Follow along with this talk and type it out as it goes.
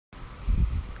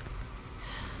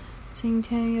今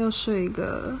天又是一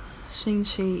个星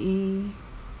期一，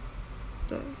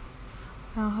对，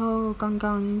然后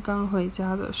刚回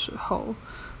家的时候，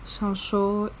想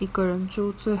说一个人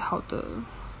住最好的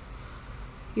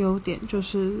优点就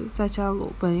是在家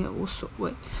裸奔也无所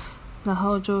谓，然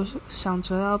后就想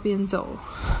着要边走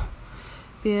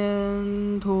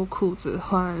边脱裤子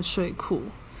换睡裤，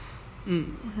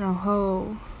然后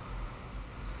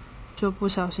就不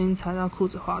小心踩到裤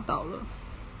子滑倒了，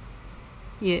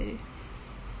耶。